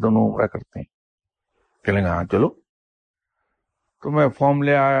اکٹھے دونوں عمرہ کرتے ہیں. چلیں گے؟ ہاں چلو. تو میں فارم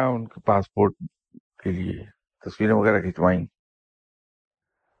لے آیا ان کے پاسپورٹ کے لیے، تصویریں وغیرہ کھنچوائیں.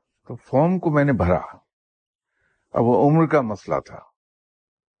 تو فارم کو میں نے بھرا. اب وہ عمر کا مسئلہ تھا.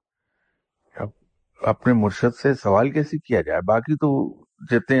 اب اپنے مرشد سے سوال کیسے کیا جائے؟ باقی تو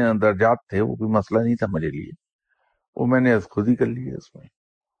جتنے درجات تھے وہ کوئی مسئلہ نہیں تھا میرے لیے، وہ میں نے خود ہی کر لیے. اس میں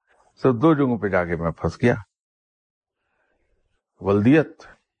صرف دو جگہوں پہ جا کے میں پھنس گیا، ولدیت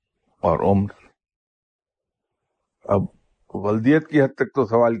اور عمر. اب ولدیت کی حد تک تو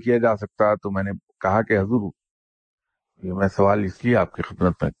سوال کیا جا سکتا، تو میں نے کہا کہ حضور یہ میں سوال اس لیے آپ کی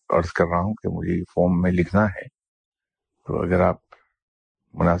خدمت میں عرض کر رہا ہوں کہ مجھے یہ فارم میں لکھنا ہے، تو اگر آپ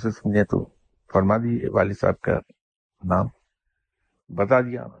مناسب سمجھیں تو فرما دیجیے. والد صاحب کا نام بتا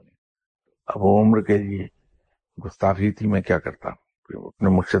دیا انہوں نے. اب وہ عمر کے لیے گستاخی تھی، میں کیا کرتا اپنے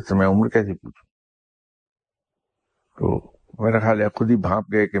مرشد سے میں عمر کیسے پوچھوں؟ تو میرا خیال ہے خود ہی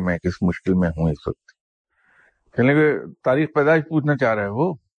بھانپ گئے کہ میں کس مشکل میں ہوں اس وقت. کہنے لگے تاریخ پیدائش پوچھنا چاہ رہے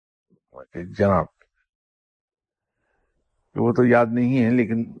ہو؟ کہ جناب کہ وہ تو یاد نہیں ہے،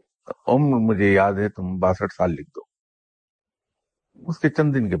 لیکن عمر مجھے یاد ہے، تم 62 سال لکھ دو. اس کے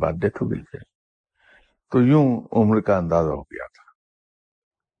چند دن کے بعد ڈیتھ ہو گئی تھی. تو یوں عمر کا اندازہ ہو گیا تھا،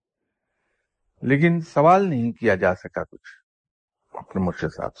 لیکن سوال نہیں کیا جا سکا کچھ اپنے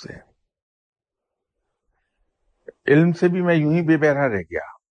مرشد صاحب سے. علم سے بھی میں یوں ہی بے بہرا رہ گیا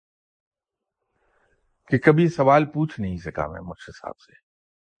کہ کبھی سوال پوچھ نہیں سکا میں مرشد صاحب سے.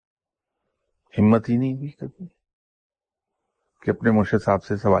 ہمت ہی نہیں ہوئی کبھی کہ اپنے مرشد صاحب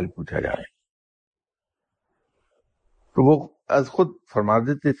سے سوال پوچھا جائے. تو وہ از خود فرما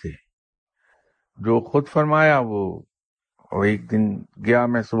دیتے تھے، جو خود فرمایا وہ. ایک دن گیا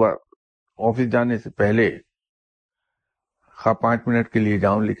میں صبح آفس جانے سے پہلے، خواہ 5 منٹ کے لیے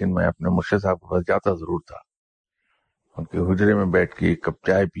جاؤں، لیکن میں اپنے مرشد صاحب کے پاس جاتا ضرور تھا. ان کے حجرے میں بیٹھ کے ایک کپ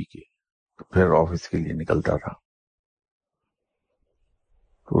چائے پی کے تو پھر آفس کے لیے نکلتا تھا.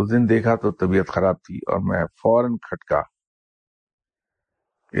 تو اس دن دیکھا تو طبیعت خراب تھی، اور میں فوراً کھٹکا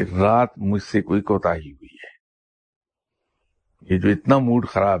کہ رات مجھ سے کوئی کوتاہی ہوئی ہے. یہ جو اتنا موڈ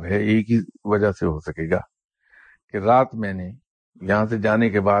خراب ہے ایک ہی وجہ سے ہو سکے گا کہ رات میں نے یہاں سے جانے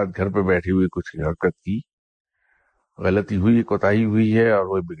کے بعد گھر پہ بیٹھی ہوئی کچھ حرکت کی، غلطی ہوئی، کوتاہی ہوئی ہے، اور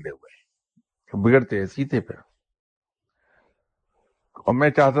وہ بگڑے ہوئے ہیں. بگڑتے ایسے ہی تھے پھر. اور میں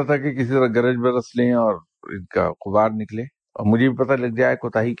چاہتا تھا کہ کسی طرح گرج برس لیں اور ان کا غبار نکلے، اور مجھے بھی پتہ لگ جائے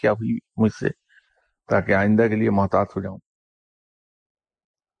کوتاہی کیا ہوئی مجھ سے، تاکہ آئندہ کے لیے محتاط ہو جاؤں.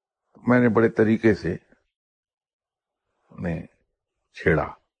 میں نے بڑے طریقے سے انہیں چھیڑا.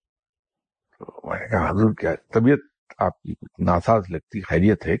 تو میں نے کہا حضور کیا طبیعت آپ کی کچھ ناساز لگتی،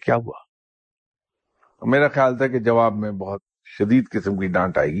 خیریت ہے؟ کیا ہوا؟ تو میرا خیال تھا کہ جواب میں بہت شدید قسم کی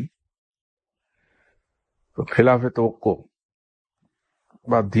ڈانٹ آئے گی. تو خلاف توقع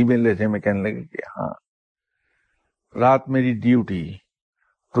بات دھیمے لہجے میں کہنے لگے کہ ہاں، رات میری ڈیوٹی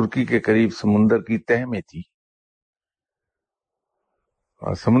ترکی کے قریب سمندر کی تہہ میں تھی،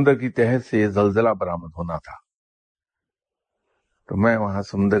 اور سمندر کی تہہ سے زلزلہ برآمد ہونا تھا. تو میں وہاں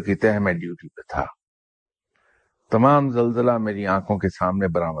سمندر کی تہہ میں ڈیوٹی پہ تھا. تمام زلزلہ میری آنکھوں کے سامنے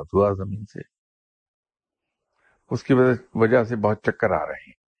برآمد ہوا زمین سے. اس کی وجہ سے بہت چکر آ رہے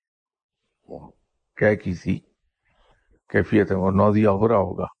ہیں. وہ کیا کسی کیفیت ہے، وہ نوزیہ ہو رہا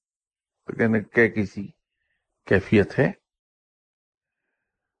ہوگا. تو کہنے کیا کسی کیفیت ہے؟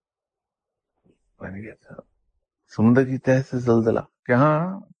 میں نے کہا سمندر کی تہہ سے زلزلہ کہ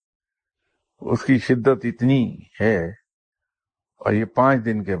ہاں، اس کی شدت اتنی ہے، اور یہ 5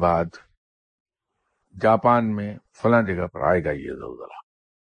 دن کے بعد جاپان میں فلاں جگہ پر آئے گا یہ زلزلہ.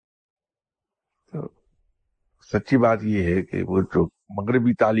 تو سچی بات یہ ہے کہ وہ جو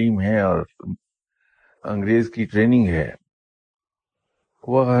مغربی تعلیم ہے اور انگریز کی ٹریننگ ہے،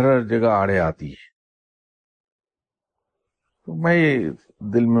 وہ ہر جگہ آڑے آتی ہے. تو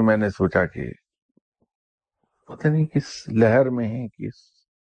دل میں نے سوچا کہ پتہ نہیں کس لہر میں ہیں، کس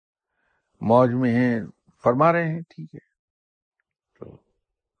موج میں ہیں، فرما رہے ہیں ٹھیک ہے. تو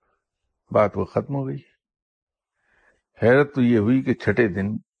بات وہ ختم ہو گئی. حیرت تو یہ ہوئی کہ 6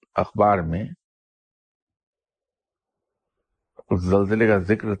 دن اخبار میں اس زلزلے کا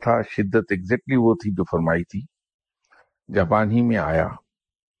ذکر تھا. شدت ایگزیکٹلی وہ تھی جو فرمائی تھی. جاپان ہی میں آیا،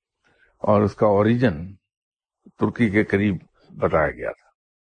 اور اس کا اوریجن ترکی کے قریب بتایا گیا تھا.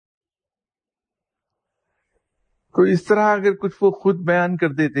 تو اس طرح اگر کچھ وہ خود بیان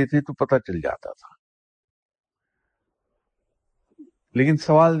کر دیتے تھے تو پتہ چل جاتا تھا، لیکن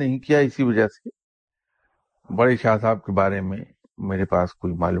سوال نہیں کیا. اسی وجہ سے بڑے شاہ صاحب کے بارے میں میرے پاس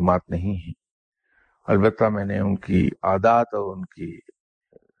کوئی معلومات نہیں ہیں. البتہ میں نے ان کی عادات اور ان کی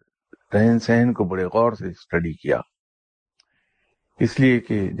رہن سہن کو بڑے غور سے اسٹڈی کیا، اس لیے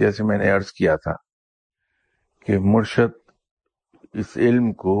کہ جیسے میں نے عرض کیا تھا کہ مرشد اس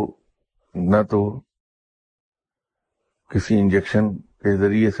علم کو نہ تو کسی انجیکشن کے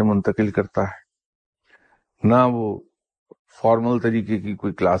ذریعے سے منتقل کرتا ہے، نہ وہ فارمل طریقے کی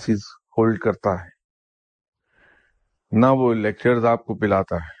کوئی کلاسز ہولڈ کرتا ہے، نہ وہ لیکچرز آپ کو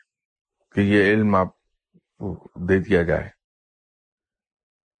پلاتا ہے کہ یہ علم آپ کو دے دیا جائے۔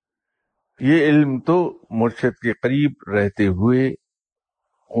 یہ علم تو مرشد کے قریب رہتے ہوئے،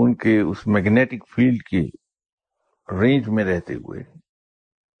 ان کے اس میگنیٹک فیلڈ کی رینج میں رہتے ہوئے،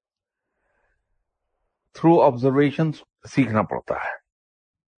 تھرو آبزرویشن سیکھنا پڑتا ہے،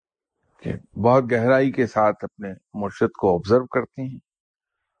 کہ بہت گہرائی کے ساتھ اپنے مرشد کو آبزرو کرتے ہیں،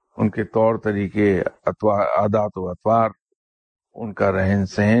 ان کے طور طریقے، عادات و اطوار، ان کا رہن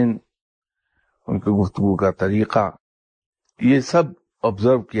سہن، ان کی گفتگو کا طریقہ، یہ سب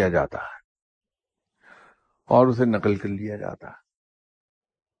آبزرو کیا جاتا ہے اور اسے نقل کر لیا جاتا ہے۔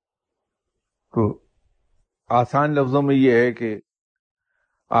 تو آسان لفظوں میں یہ ہے کہ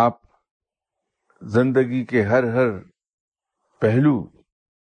آپ زندگی کے ہر پہلو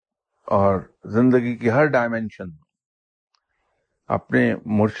اور زندگی کی ہر ڈائمینشن میں اپنے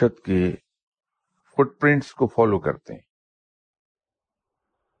مرشد کے فٹ پرنٹس کو فالو کرتے ہیں۔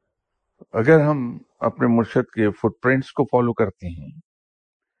 اگر ہم اپنے مرشد کے فٹ پرنٹس کو فالو کرتے ہیں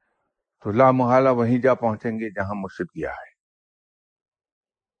تو لا محالہ وہیں جا پہنچیں گے جہاں مرشد گیا ہے۔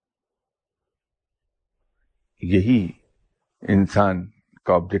 یہی انسان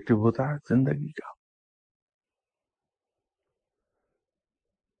کا آبجیکٹو ہوتا ہے زندگی کا۔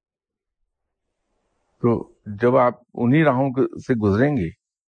 تو جب آپ انہی راہوں سے گزریں گے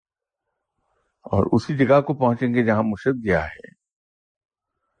اور اسی جگہ کو پہنچیں گے جہاں مرشد گیا ہے،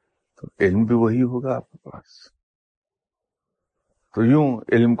 تو علم بھی وہی ہوگا آپ کے پاس۔ تو یوں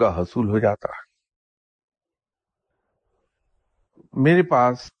علم کا حصول ہو جاتا ہے۔ میرے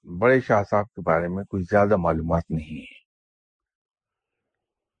پاس بڑے شاہ صاحب کے بارے میں کچھ زیادہ معلومات نہیں ہے۔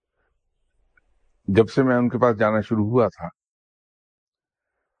 جب سے میں ان کے پاس جانا شروع ہوا تھا،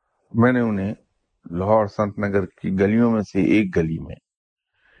 میں نے انہیں لاہور سنت نگر کی گلیوں میں سے ایک گلی میں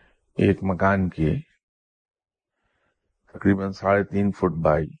ایک مکان کے تقریباً 3.5 فٹ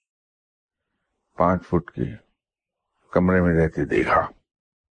بائی 5 فٹ کے کمرے میں رہتے دیکھا۔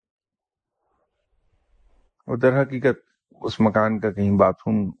 اور در حقیقت اس مکان کا کہیں باتھ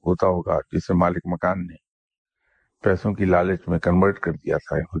روم ہوتا ہوگا جسے مالک مکان نے پیسوں کی لالچ میں کنورٹ کر دیا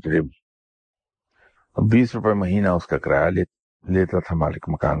تھا حجرے میں، اور 20 روپے مہینہ اس کا کرایہ لیتا تھا مالک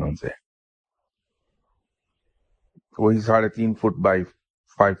مکان ان سے۔ وہی 3.5 فٹ بائی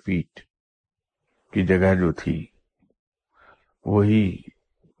 5 فیٹ کی جگہ جو تھی، وہی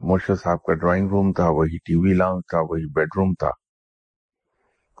مرشد صاحب کا ڈرائنگ روم تھا، وہی ٹی وی لاؤنج تھا، وہی بیڈ روم تھا،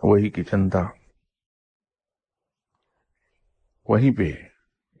 وہی کچن تھا۔ وہیں پہ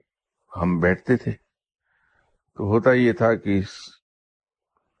ہم بیٹھتے تھے۔ تو ہوتا یہ تھا کہ اس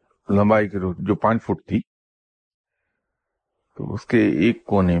لمبائی کی جو 5 فٹ تھی، تو اس کے ایک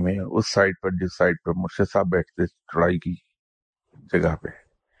کونے میں، اس سائڈ پر جس سائڈ پر مرشد صاحب بیٹھتے چڑھائی کی جگہ پہ،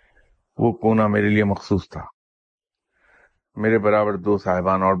 وہ کونا میرے لیے مخصوص تھا۔ میرے برابر 2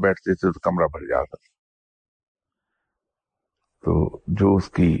 صاحبان اور بیٹھتے تھے تو کمرہ بھر جاتا تھا۔ تو جو اس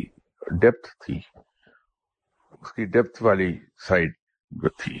کی ڈیپتھ تھی، اس کی ڈیپتھ والی سائڈ جو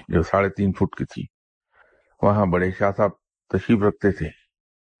تھی، جو 3.5 فٹ کی تھی، وہاں بڑے شاہ صاحب تشریف رکھتے تھے،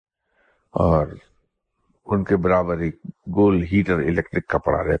 اور ان کے برابر ایک گول ہیٹر الیکٹرک کا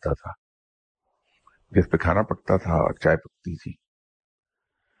پڑا رہتا تھا جس پہ کھانا پکتا تھا اور چائے پکتی تھی۔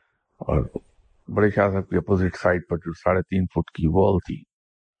 اور بڑے شاہ صاحب کی اپوزٹ سائڈ پر جو 3.5 فٹ کی وال تھی،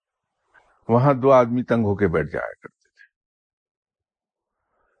 وہاں 2 آدمی تنگ ہو کے بیٹھ جایا کرتے تھے۔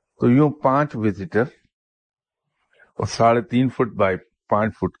 تو یوں 5 وزٹر اور 3.5 فٹ بائی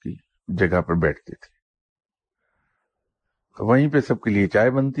 5 فٹ کی جگہ پر بیٹھتے تھے۔ تو وہیں پہ سب کے لیے چائے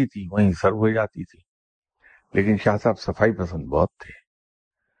بنتی تھی، وہیں سرو ہو جاتی تھی۔ لیکن شاہ صاحب صفائی پسند بہت تھے،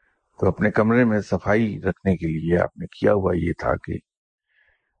 تو اپنے کمرے میں صفائی رکھنے کے لیے آپ نے کیا ہوا یہ تھا کہ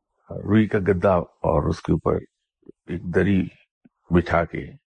روئی کا گدا اور اس کے اوپر ایک دری بچھا کے،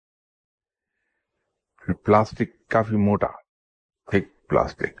 پھر پلاسٹک کافی موٹا تھک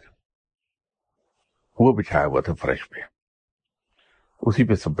پلاسٹک وہ بچھایا ہوا تھا فرش پہ، اسی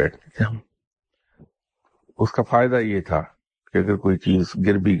پہ سب بیٹھتے تھے ہم۔ اس کا فائدہ یہ تھا کہ اگر کوئی چیز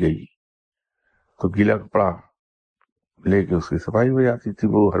گر بھی گئی تو گیلا کپڑا لے کے اس کی صفائی ہو جاتی تھی،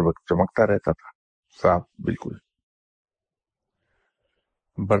 وہ ہر وقت چمکتا رہتا تھا، صاف بالکل۔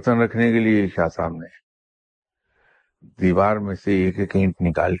 برتن رکھنے کے لیے شاہ صاحب نے دیوار میں سے ایک اینٹ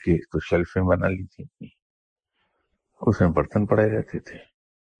نکال کے تو شیلفیں بنا لی تھی اپنی، اس میں برتن پڑے رہتے تھے۔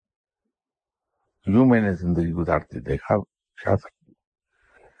 یوں میں نے زندگی گزارتے دیکھا شاہ صاحب۔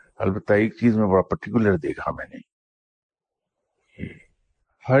 البتہ ایک چیز میں بڑا پرٹیکولر دیکھا میں نے،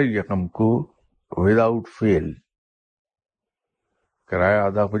 ہر یکم کو وداؤٹ فیل کرایہ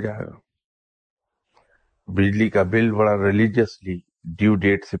آدھا ہو جائے گا، بجلی کا بل بڑا ریلیجیسلی ڈیو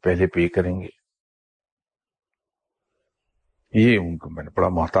ڈیٹ سے پہلے پے کریں گے۔ یہ ان کو میں نے بڑا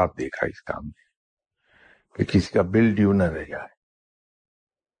محتاط دیکھا اس کام میں کہ کسی کا بل ڈیو نہ رہ جائے۔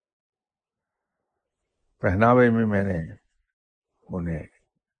 پہناوے میں نے انہیں،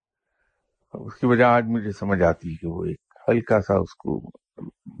 اس کی وجہ آج مجھے سمجھ آتی ہے کہ وہ ایک ہلکا سا، اس کو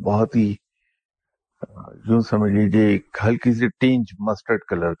بہت ہی یوں سمجھ لیجیے ایک ہلکی سی ٹینج مسٹرڈ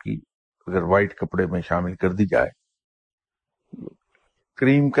کلر کی اگر وائٹ کپڑے میں شامل کر دی جائے،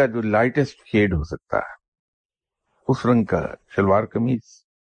 کریم کا جو لائٹسٹ شیڈ ہو سکتا ہے اس رنگ کا شلوار قمیض،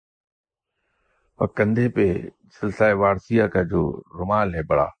 اور کندھے پہ سلسلہ وارثیہ کا جو رومال ہے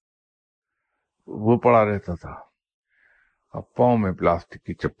بڑا، وہ پڑا رہتا تھا، اور پاؤں میں پلاسٹک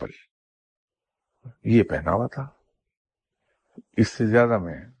کی چپل۔ یہ پہناوا تھا، اس سے زیادہ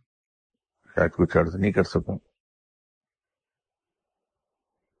میں شاید کچھ عرض نہیں کر سکوں۔